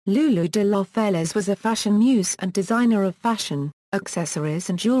Loulou de La Falaise was a fashion muse and designer of fashion,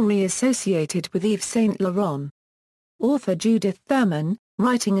 accessories and jewelry associated with Yves Saint Laurent. Author Judith Thurman,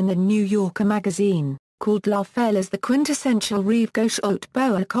 writing in the New Yorker magazine, called La Falaise the quintessential Rive Gauche haute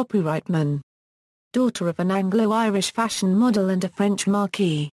boa copyrightman. Daughter of an Anglo-Irish fashion model and a French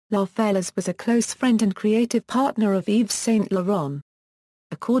marquis, La Falaise was a close friend and creative partner of Yves Saint Laurent.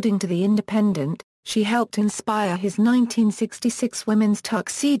 According to The Independent, she helped inspire his 1966 women's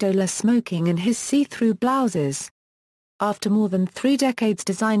tuxedo la smoking and his see-through blouses. After more than 3 decades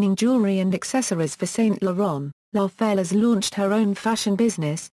designing jewelry and accessories for Saint Laurent, La Falaise launched her own fashion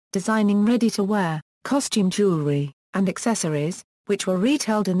business, designing ready-to-wear, costume jewelry, and accessories, which were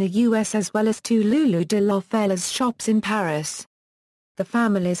retailed in the US as well as 2 Loulou de La Falaise shops in Paris. The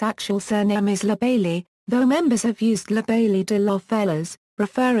family's actual surname is La Bailly, though members have used La Bailly de La Falaise,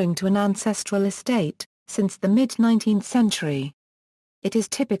 referring to an ancestral estate, since the mid-19th century. It is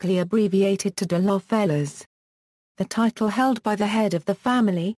typically abbreviated to de La Falaise. The title held by the head of the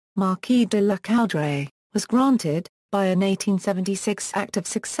family, Marquis de la Coudray, was granted, by an 1876 Act of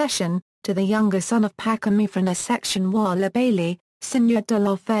Succession, to the younger son of Pacamifrana Section Wa La Bailly, Seigneur de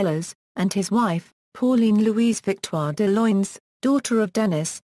La Falaise, and his wife, Pauline Louise Victoire de Loins, daughter of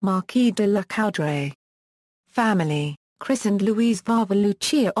Denis, Marquis de la Coudray. Family. Christened Louise Vava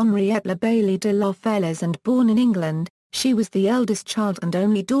Lucia Henriette La Bailly de La Falaise and born in England, she was the eldest child and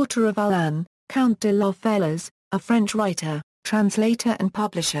only daughter of Alain, Count de La Falaise, a French writer, translator and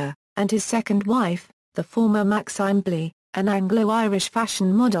publisher, and his second wife, the former Maxime Bly, an Anglo-Irish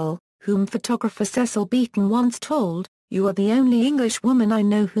fashion model, whom photographer Cecil Beaton once told, "You are the only English woman I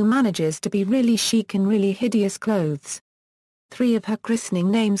know who manages to be really chic in really hideous clothes." 3 of her christening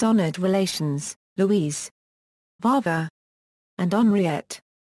names honored relations, Louise, Vava, and Henriette.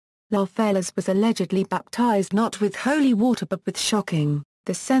 La Falaise was allegedly baptized not with holy water but with shocking,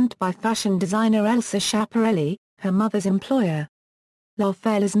 the scent by fashion designer Elsa Schiaparelli, her mother's employer. La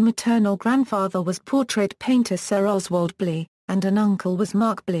Falaise's maternal grandfather was portrait painter Sir Oswald Bly, and an uncle was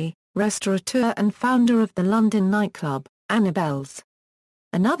Mark Bly, restaurateur and founder of the London nightclub, Annabelle's.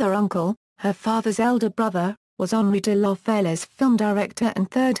 Another uncle, her father's elder brother, was Henri de La Falaise, film director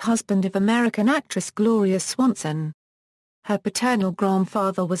and third husband of American actress Gloria Swanson. Her paternal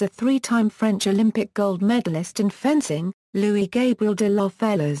grandfather was a 3-time French Olympic gold medalist in fencing, Louis-Gabriel de La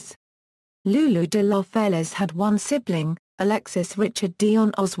Falaise. Loulou de La Falaise had one sibling, Alexis Richard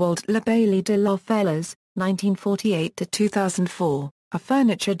Dion Oswald La Bailly de La Falaise, 1948–2004, a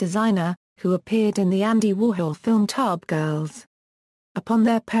furniture designer, who appeared in the Andy Warhol film Tub Girls. Upon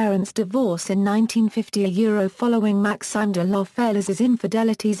their parents' divorce in 1950 following Maxime de La Falaise's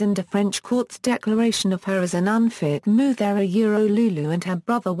infidelities and a French court's declaration of her as an unfit mother Loulou and her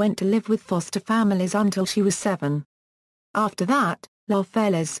brother went to live with foster families until she was 7. After that, La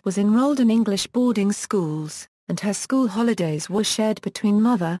Falaise was enrolled in English boarding schools, and her school holidays were shared between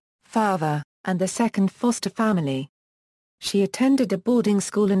mother, father, and the second foster family. She attended a boarding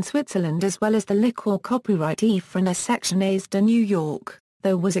school in Switzerland as well as the liquor copyright Yves Section A's de New York,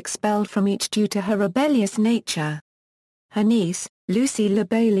 though was expelled from each due to her rebellious nature. Her niece, Lucie La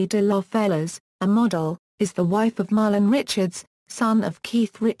Bailly de La Falaise, a model, is the wife of Marlon Richards, son of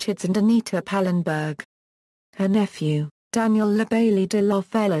Keith Richards and Anita Pallenberg. Her nephew, Daniel La Bailly de La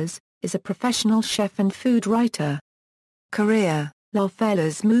Falaise, is a professional chef and food writer. Career: La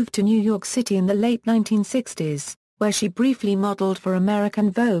Falaise moved to New York City in the late 1960s, where she briefly modeled for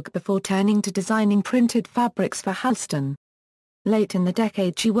American Vogue before turning to designing printed fabrics for Halston. Late in the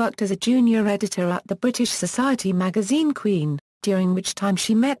decade she worked as a junior editor at the British Society magazine Queen, during which time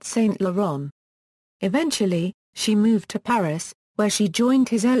she met Saint Laurent. Eventually, she moved to Paris, where she joined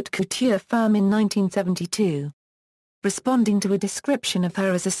his haute couture firm in 1972. Responding to a description of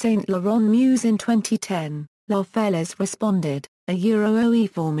her as a Saint Laurent muse in 2010, La Falaise responded, "OE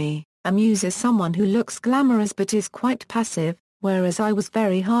for me. A muse is someone who looks glamorous but is quite passive, whereas I was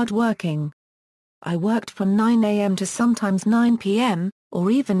very hard-working. I worked from 9 a.m. to sometimes 9 p.m., or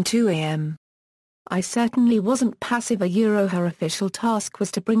even 2 a.m. I certainly wasn't passive." Her official task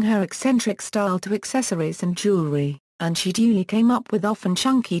was to bring her eccentric style to accessories and jewelry, and she duly came up with often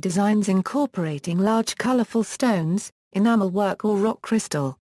chunky designs incorporating large colorful stones, enamel work or rock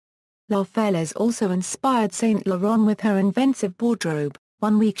crystal. La Falaise also inspired Saint Laurent with her inventive wardrobe.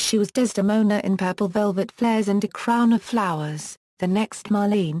 One week she was Desdemona in purple velvet flares and a crown of flowers, the next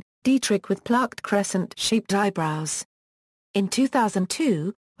Marlene Dietrich with plucked crescent-shaped eyebrows. In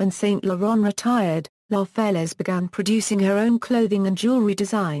 2002, when Saint Laurent retired, La Falaise began producing her own clothing and jewelry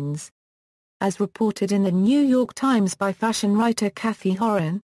designs. As reported in the New York Times by fashion writer Kathy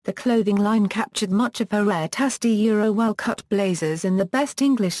Horan, The clothing line captured much of her rare tasty well-cut blazers in the best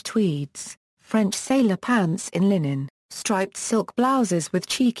English tweeds, French sailor pants in linen, striped silk blouses with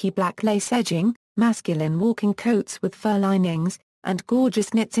cheeky black lace edging, masculine walking coats with fur linings, and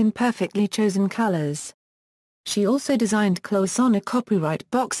gorgeous knits in perfectly chosen colors. She also designed cloisonné copyright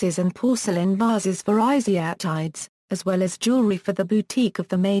boxes and porcelain vases for Asiatides, as well as jewelry for the boutique of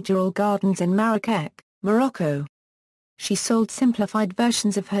the Majorelle Gardens in Marrakech, Morocco. She sold simplified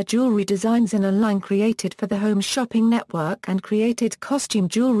versions of her jewelry designs in a line created for the Home Shopping Network and created costume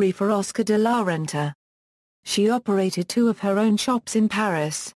jewelry for Oscar de la Renta. She operated 2 of her own shops in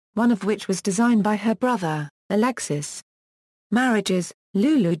Paris, one of which was designed by her brother, Alexis. Marriages: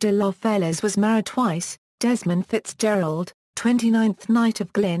 Loulou de La Falaise was married twice. Desmond Fitzgerald, 29th Knight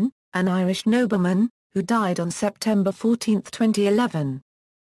of Glyn, an Irish nobleman, who died on September 14, 2011.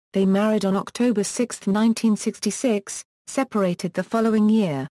 They married on October 6, 1966, separated the following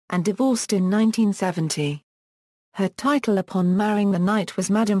year, and divorced in 1970. Her title upon marrying the knight was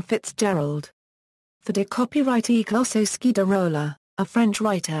Madame Fitzgerald. For de copyright Glossowski de Rolla, a French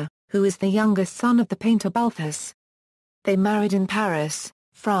writer, who is the youngest son of the painter Balthus. They married in Paris,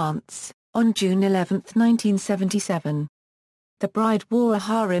 France, on June 11, 1977. The bride wore a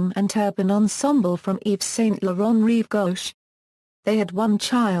harem and turban ensemble from Yves Saint Laurent Rive Gauche. They had 1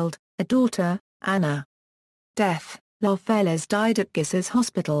 child, a daughter, Anna. Death: La Falaise died at Guisses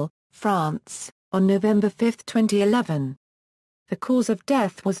Hospital, France, on November 5, 2011. The cause of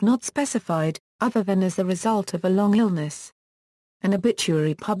death was not specified, other than as the result of a long illness. An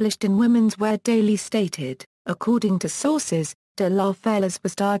obituary published in Women's Wear Daily stated, according to sources, de La Falaise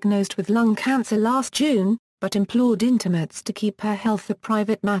was diagnosed with lung cancer last June, but implored intimates to keep her health a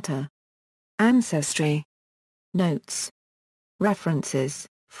private matter. Ancestry. Notes. References: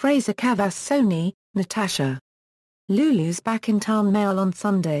 Fraser Cavassoni, Natasha. Loulou's back in town, Mail on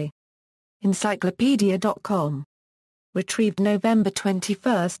Sunday. Encyclopedia.com. Retrieved November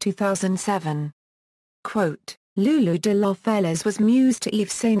 21, 2007. Quote, Loulou de La Falaise was muse to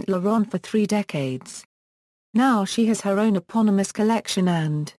Yves Saint Laurent for 3 decades. Now she has her own eponymous collection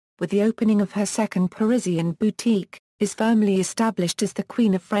and, with the opening of her second Parisian boutique, is firmly established as the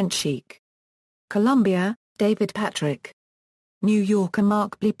queen of French chic. Columbia, David Patrick. New Yorker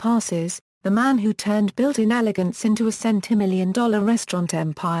Mark Blee passes, the man who turned built-in elegance into a centimillion-dollar restaurant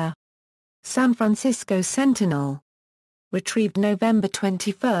empire. San Francisco Sentinel. Retrieved November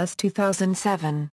 21, 2007.